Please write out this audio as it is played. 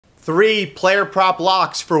Three player prop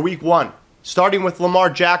locks for week one. Starting with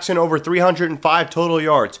Lamar Jackson over 305 total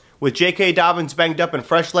yards. With J.K. Dobbins banged up and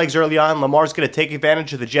fresh legs early on, Lamar's going to take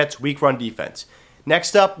advantage of the Jets' weak run defense.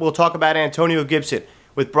 Next up, we'll talk about Antonio Gibson.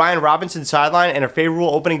 With Brian Robinson sideline and a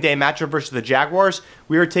favorable opening day matchup versus the Jaguars,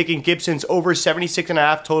 we are taking Gibson's over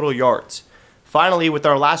 76.5 total yards. Finally, with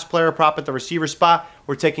our last player prop at the receiver spot,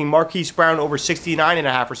 we're taking Marquise Brown over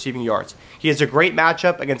 69.5 receiving yards. He has a great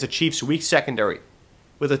matchup against the Chiefs' weak secondary.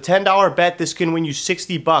 With a $10 bet, this can win you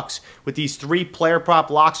 $60 with these three player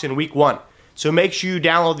prop locks in week one. So make sure you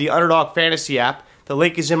download the Underdog Fantasy app. The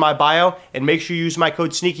link is in my bio, and make sure you use my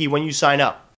code SNEAKY when you sign up.